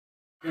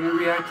Gonna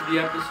react to the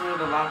episode of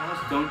The Loud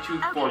House. Don't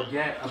you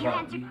forget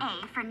about me. You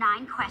answered A for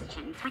 9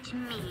 questions, which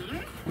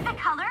means the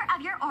color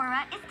of your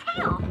aura is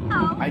teal.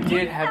 Oh, I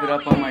did have it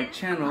up on my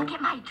channel. Look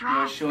at my I dress.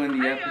 was showing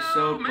the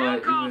episode, but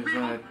it was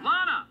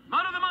Lana,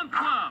 Mud of the Month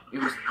Club. it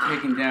was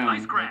taken down,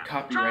 Nice like grab.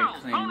 copyright Charles,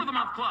 claim. Bone of the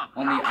Month Club.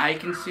 Only I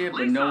can see it,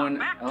 but Lisa, no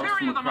one else Bacteria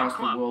from of the across Month the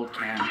Club. world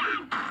can.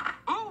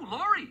 Ooh,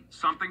 Lori,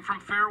 something from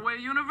Fairway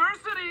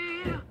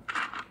University.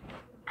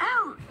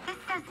 Oh, this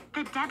says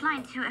the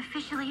deadline to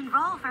officially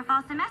enroll for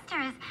fall semester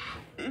is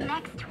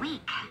next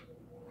week.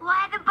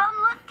 Why the bum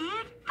look,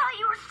 dude? Thought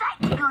you were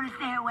psyched to go to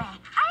Fairway.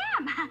 I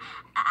am.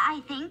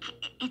 I think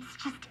it's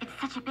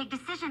such a big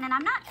decision, and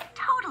I'm not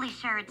totally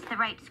sure it's the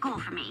right school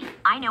for me.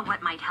 I know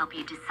what might help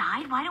you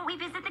decide. Why don't we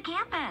visit the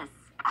campus?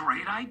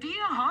 Great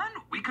idea, hon.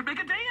 We could make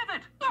a day of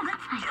it. Yeah,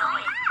 let's do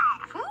it.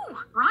 Ooh,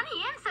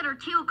 Ronnie Ann said her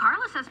Tio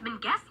Carlos has been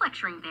guest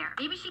lecturing there.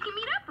 Maybe she can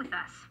meet up with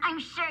us. I'm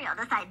sure you'll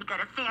decide to go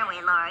to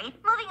Fairway, Lori.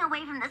 Moving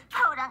away from this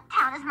podunk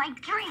town is my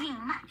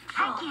dream.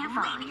 I can't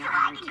wait until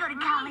I can go to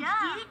college,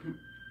 dude.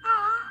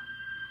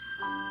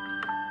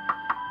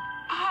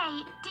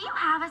 Hey, do you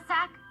have a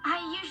sec?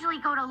 I usually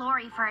go to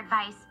Lori for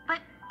advice, but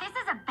this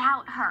is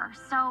about her,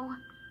 so...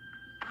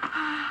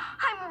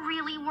 I'm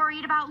really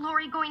worried about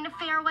Lori going to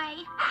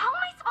Fairway. How am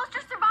I supposed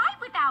to survive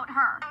without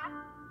her?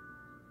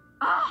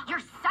 Oh, you're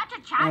such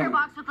a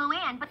chatterbox with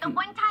Luann, but the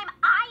one time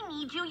I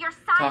need you, you're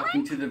silent?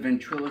 Talking to the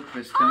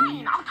ventriloquist Fine,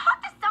 dummy. I'll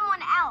talk to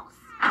someone else.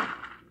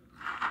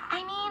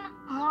 I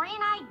mean, Lori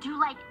and I do,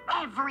 like,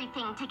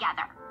 everything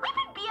together. We've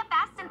been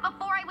BFFs since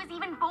before I was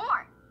even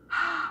born.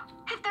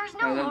 If there's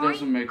no that Lori,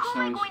 doesn't make who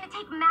am I sense. going to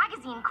take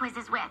magazine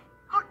quizzes with?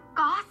 Or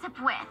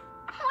gossip with?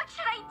 What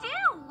should I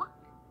do?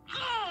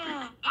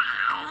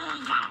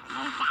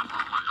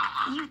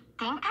 You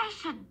think I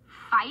should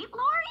fight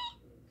Lori?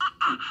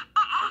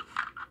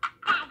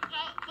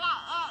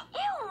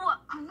 Ew,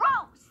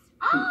 gross.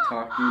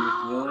 Talking with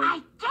Lily.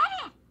 I get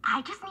it.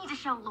 I just need to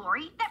show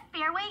Lori that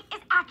Fairway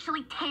is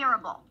actually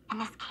terrible. And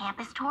this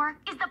campus tour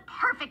is the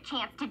perfect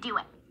chance to do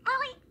it.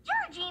 Lily,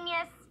 you're a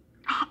genius.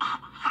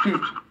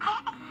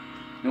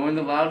 Knowing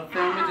the Loud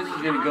family, this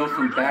is gonna go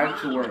from bad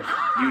to worse.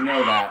 You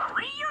know that.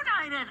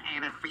 Reunited,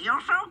 and it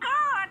feels so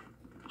good.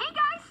 Hey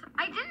guys,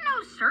 I didn't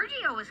know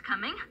Sergio was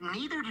coming.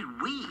 Neither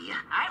did we.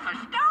 I'm a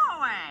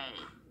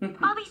stowaway.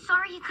 I'll be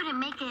sorry you couldn't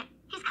make it.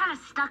 He's kind of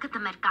stuck at the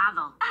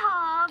Mercado.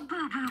 Aw,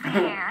 boo-boo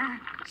bear.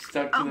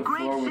 Stuck to Oh, the great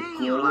floor with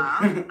seeing you, glue.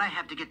 love. I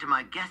have to get to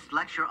my guest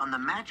lecture on the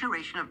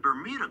maturation of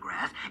Bermuda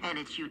grass and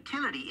its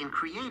utility in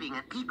creating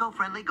an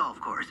eco-friendly golf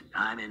course.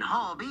 I'm in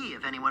Hall B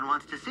if anyone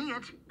wants to see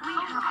it. Who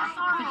wants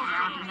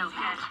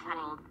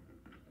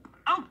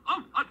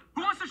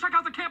to check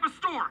out the campus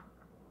store?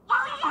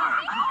 I'm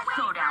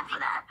so down for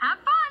that. Have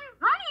fun.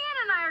 Ronnie Ann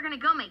and I are gonna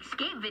go make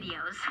skate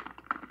videos.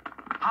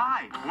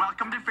 Hi,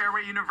 welcome to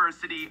Fairway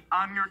University.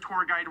 I'm your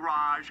tour guide,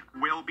 Raj.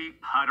 We'll be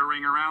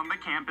puttering around the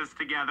campus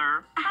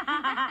together.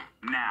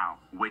 Now,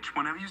 which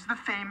one of you's the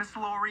famous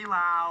Lori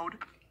Loud?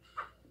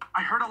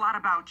 I heard a lot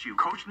about you.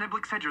 Coach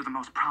Niblick said you're the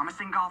most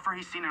promising golfer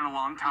he's seen in a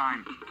long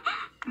time.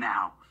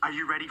 Now, are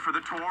you ready for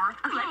the tour?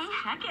 Let's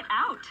check it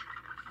out.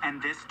 And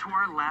this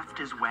tour left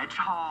is Wedge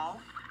Hall.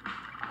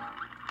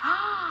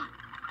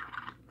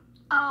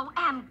 Oh,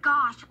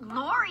 gosh,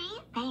 Lori,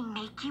 they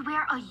make you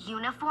wear a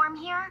uniform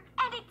here,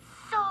 and it's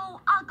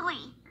so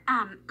ugly.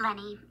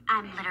 Lenny,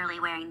 I'm literally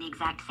wearing the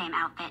exact same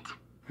outfit.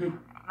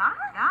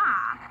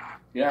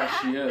 Yeah,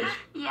 she is.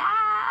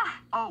 Yeah.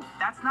 Oh,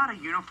 that's not a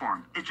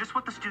uniform. It's just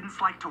what the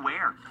students like to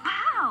wear.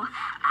 Wow,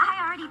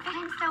 I already fit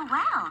in so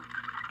well.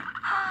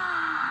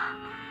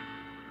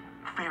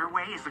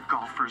 Fairway is a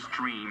golfer's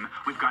dream.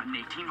 We've got an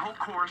 18-hole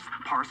course,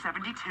 par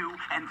 72,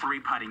 and 3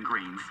 putting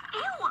greens.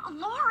 Ew,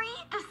 Lori,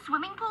 the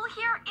swimming pool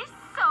here is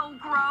so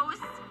gross.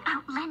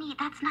 Oh, Lenny,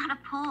 that's not a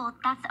pool.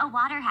 That's a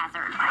water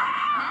hazard.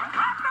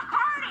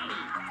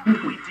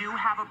 We do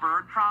have a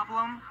bird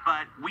problem,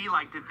 but we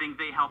like to think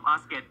they help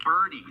us get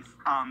birdies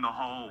on the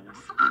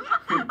holes.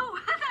 Oh,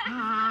 that is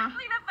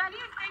actually the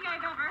funniest thing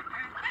I've ever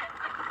heard.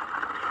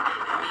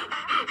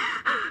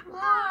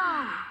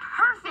 Whoa,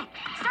 perfect.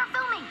 Start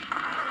filming.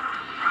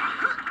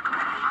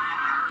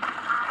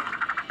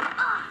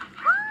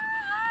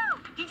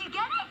 Did you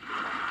get it?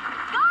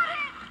 Got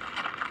it.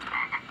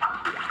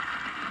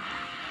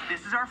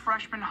 This is our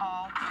freshman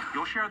hall.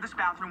 You'll share this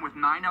bathroom with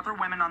 9 other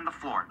women on the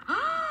floor.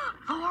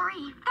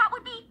 Lori, that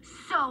would be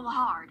so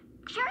hard.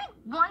 Sharing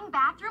one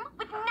bathroom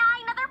with 9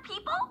 other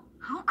people?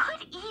 Who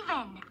could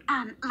even?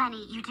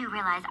 Lenny, you do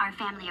realize our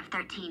family of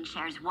 13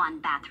 shares one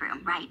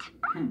bathroom, right?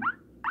 3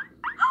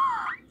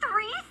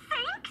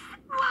 sinks?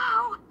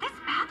 Whoa, this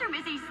bathroom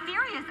is a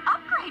serious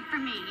upgrade for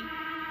me.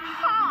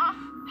 Huh.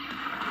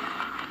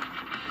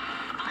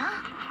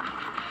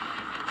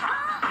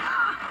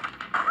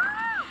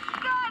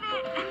 Got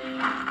it.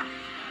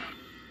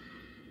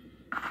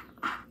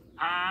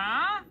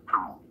 Huh?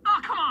 Oh,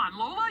 come on,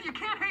 Lola. You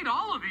can't hate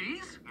all of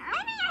these.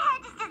 Maybe your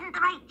head just isn't the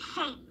right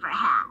shape for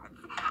hats.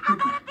 How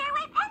about a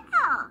fairway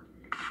pencil?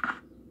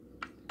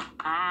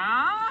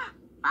 Huh?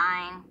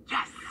 Fine.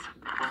 Yes.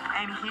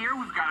 And here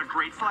we've got a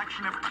great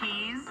selection of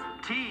tees,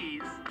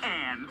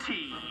 and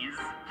tease.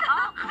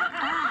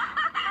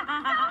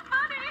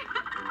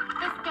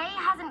 This day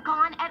hasn't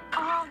gone at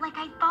all like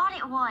I thought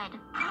it would.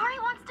 Lori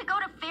wants to go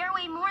to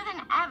Fairway more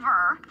than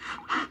ever.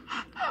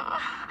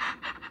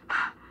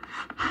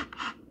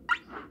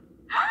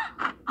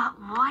 But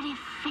what if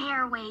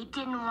Fairway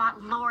didn't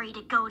want Lori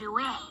to go to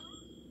A?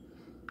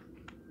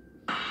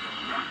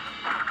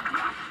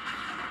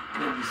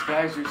 You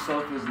disguise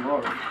yourself as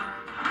Lori.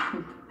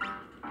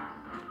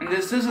 And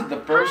this isn't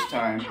the first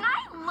time. Can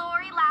I,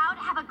 Lori Loud,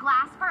 have a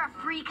glass for a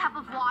free cup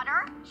of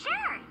water?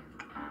 Sure.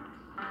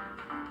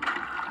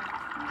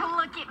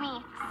 Look at me,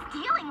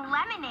 stealing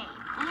lemonade.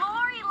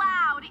 Lori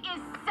Loud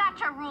is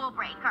such a rule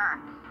breaker.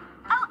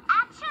 Oh,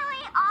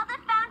 actually, all the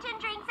fountain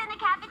drinks in the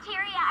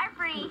cafeteria are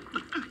free.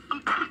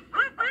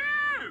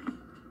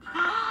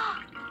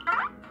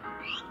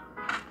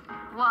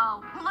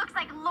 Whoa, looks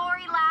like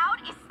Lori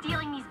Loud is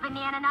stealing these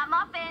banana nut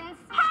muffins.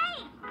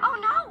 Hey! Oh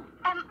no,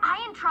 am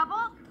I in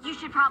trouble? You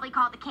should probably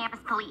call the campus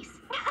police.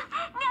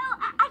 No,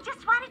 I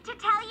just wanted to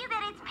tell you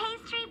that it's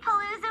Pastry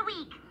Palooza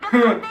week. The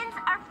muffins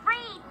are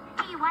free.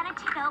 Do you want a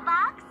to-go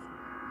box?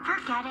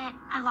 Forget it,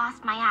 I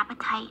lost my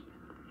appetite.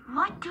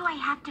 What do I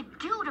have to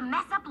do to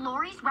mess up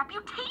Lori's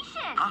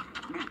reputation?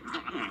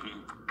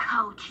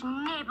 Coach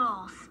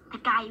Nibbles, the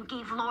guy who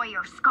gave Lori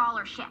her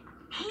scholarship.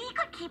 He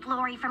could keep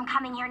Lori from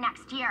coming here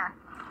next year.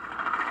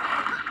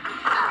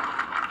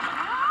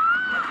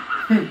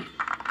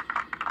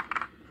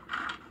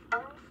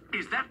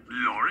 Is that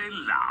Lori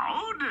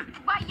Loud?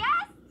 Why,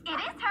 yes, it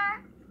is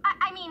her.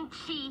 I mean,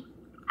 she.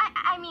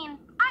 I mean,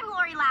 I'm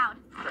Lori Loud.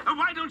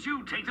 Why don't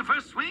you take the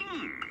first swing?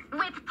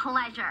 With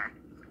pleasure.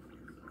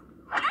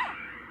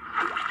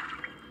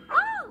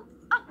 Woo!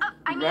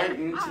 I mean, Right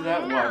into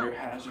that no. water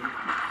hazard.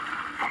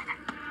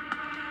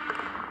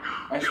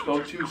 I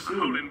spoke too Hole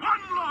soon. in one,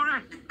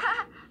 Lori.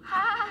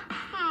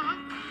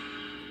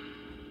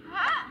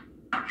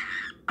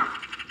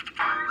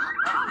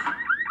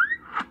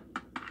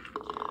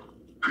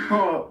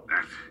 Oh,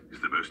 That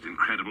is the most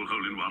incredible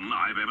hole-in-one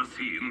I've ever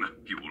seen.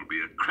 You will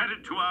be a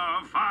credit to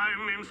our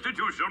fine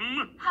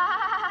institution.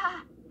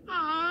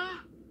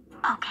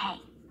 Okay,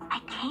 I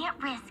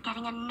can't risk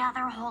getting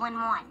another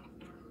hole-in-one.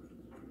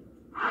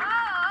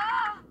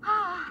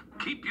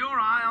 Keep your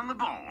eye on the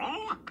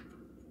ball.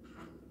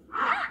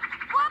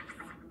 Whoops!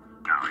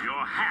 Now,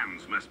 your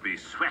hands must be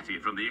sweaty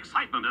from the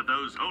excitement of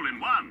those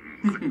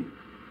hole-in-ones.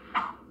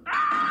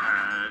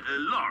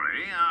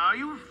 Lori, are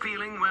you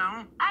feeling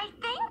well? I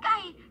think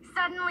I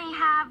suddenly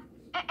have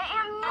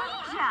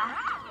amnesia.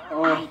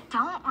 oh. I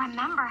don't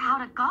remember how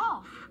to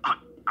golf.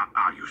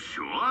 Are you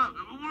sure?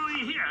 Well,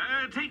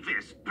 here, take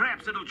this.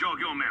 Perhaps it'll jog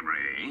your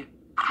memory.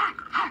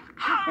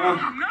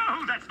 Oh,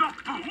 no, that's not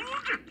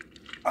food.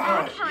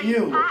 Actually,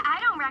 Ew. I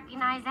don't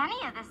recognize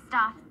any of this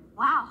stuff.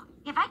 Wow,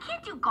 if I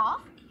can't do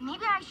golf,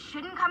 maybe I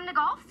shouldn't come to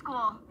golf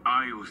school.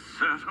 Are you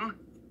certain?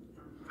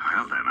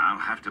 Well, then I'll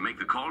have to make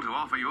the call to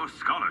offer your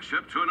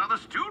scholarship to another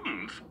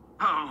student.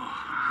 Oh,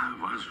 I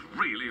was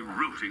really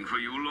rooting for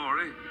you,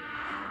 Lori.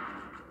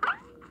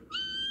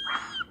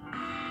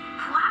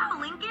 Wow,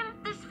 Lincoln,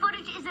 this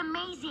footage is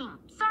amazing.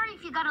 Sorry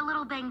if you got a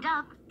little banged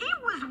up. It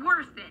was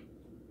worth it.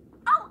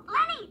 Oh,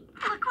 Lenny,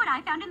 look what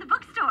I found in the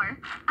bookstore.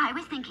 I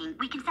was thinking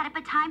we can set up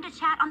a time to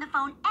chat on the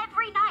phone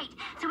every night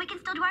so we can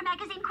still do our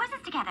magazine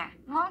quizzes together.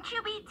 Won't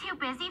you be too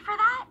busy for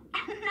that?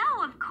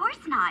 No, of course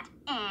not.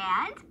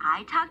 And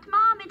I talked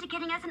Mom into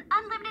getting us an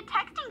unlimited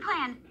texting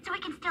plan so we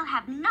can still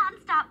have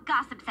non-stop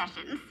gossip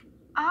sessions.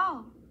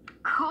 Oh,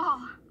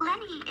 cool.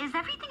 Lenny, is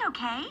everything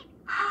okay?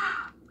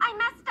 I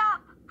messed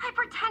up. I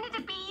pretended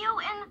to be you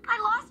and I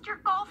lost your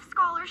golf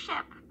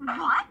scholarship.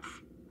 What?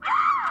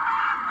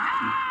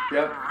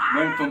 Yep,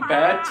 went from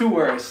bad to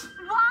worse.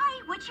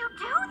 Why would you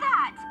do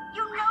that?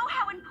 You know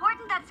how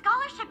important that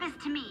scholarship is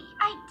to me.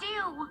 I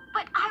do,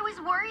 but I was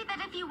worried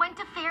that if you went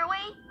to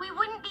Fairway, we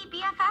wouldn't be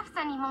BFFs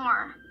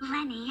anymore.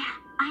 Lenny,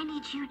 I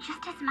need you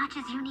just as much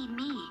as you need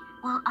me.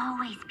 We'll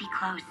always be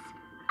close.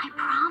 I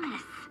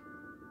promise.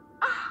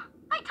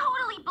 I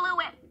totally blew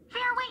it.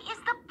 Fairway is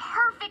the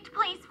perfect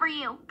place for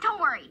you. Don't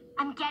worry,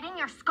 I'm getting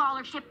your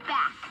scholarship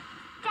back.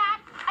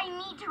 Dad, I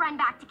need to run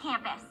back to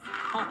campus.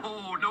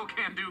 Oh, no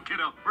can do,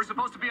 kiddo. We're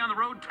supposed to be on the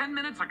road 10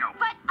 minutes ago.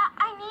 But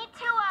I need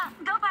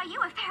to go buy you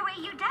a Fairway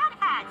you dad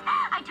had.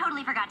 I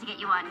totally forgot to get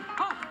you one.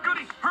 Oh,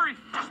 goody, hurry.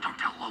 Just don't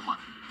tell Loma.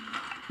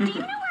 Do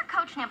you know where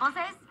Coach Nibbles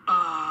is?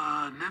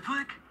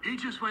 Niblick? He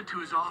just went to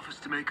his office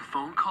to make a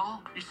phone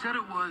call. He said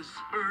it was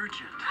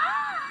urgent.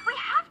 We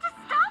have to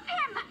stop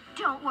him.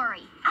 Don't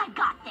worry, I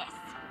got this.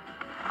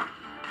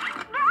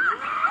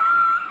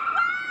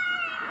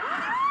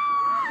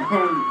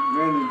 Oh,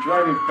 man, they're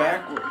driving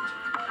backwards.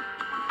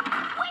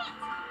 Wait!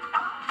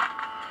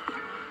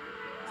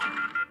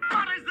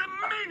 What is the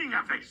meaning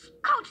of this?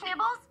 Coach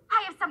Nibbles,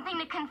 I have something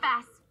to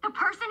confess. The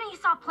person you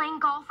saw playing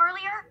golf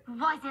earlier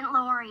wasn't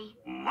Lori.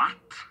 What?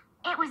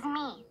 It was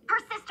me, her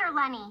sister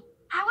Lenny.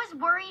 I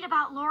was worried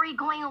about Lori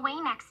going away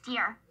next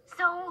year.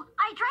 So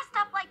I dressed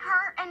up like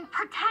her and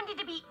pretended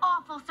to be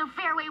awful so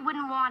Fairway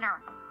wouldn't want her.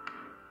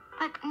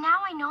 But now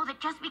I know that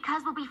just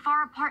because we'll be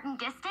far apart in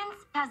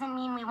distance doesn't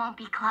mean we won't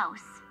be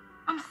close.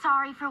 I'm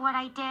sorry for what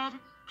I did.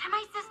 Can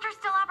my sister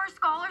still have her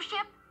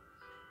scholarship?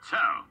 So,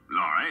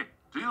 Laurie,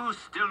 do you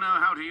still know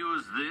how to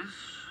use this?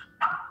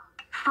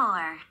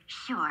 For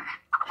sure.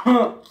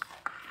 Well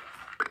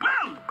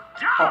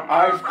Her done!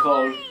 eyes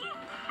closed.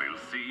 We'll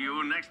see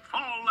you next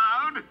fall,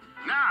 Loud.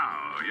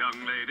 Now,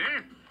 young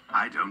lady,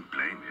 I don't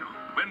blame you.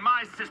 When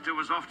my sister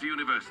was off to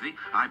university,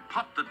 I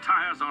popped the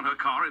tires on her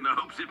car in the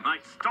hopes it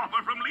might stop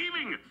her from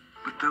leaving.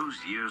 But those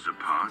years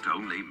apart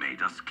only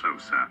made us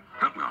closer.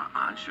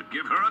 I should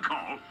give her a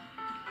call.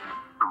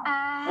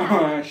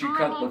 She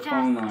cut the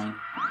phone line.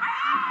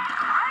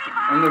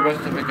 And the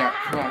rest of it got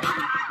crushed.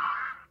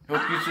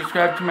 Hope you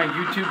subscribe to my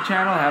YouTube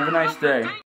channel. Have a nice day.